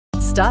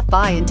Stop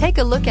by and take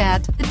a look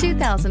at the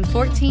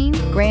 2014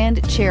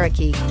 Grand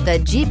Cherokee. The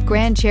Jeep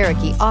Grand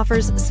Cherokee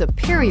offers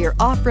superior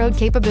off-road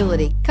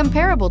capability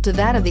comparable to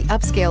that of the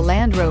upscale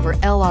Land Rover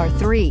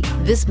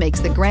LR3. This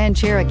makes the Grand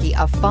Cherokee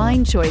a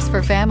fine choice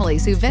for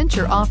families who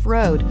venture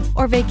off-road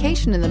or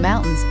vacation in the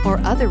mountains or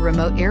other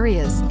remote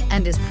areas,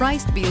 and is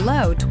priced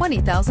below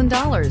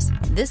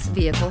 $20,000. This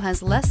vehicle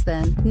has less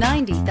than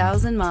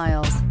 90,000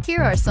 miles.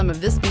 Here are some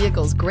of this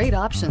vehicle's great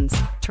options: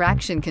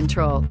 traction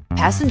control,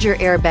 passenger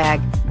airbag,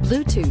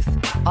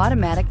 Bluetooth,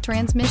 automatic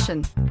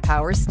transmission,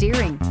 power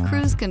steering,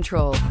 cruise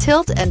control,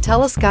 tilt and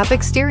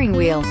telescopic steering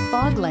wheel,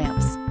 fog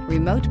lamps,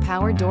 remote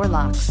power door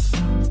locks,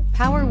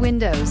 power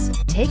windows.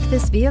 Take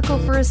this vehicle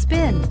for a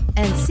spin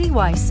and see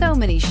why so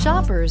many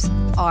shoppers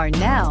are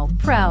now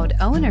proud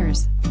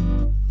owners.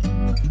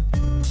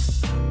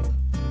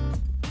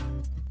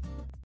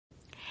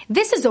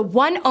 This is a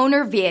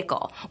one-owner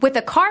vehicle with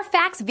a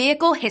Carfax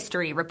Vehicle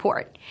History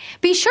Report.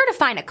 Be sure to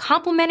find a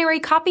complimentary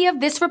copy of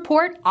this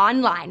report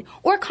online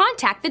or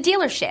contact the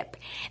dealership.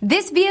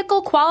 This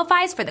vehicle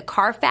qualifies for the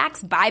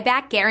Carfax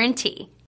Buyback Guarantee.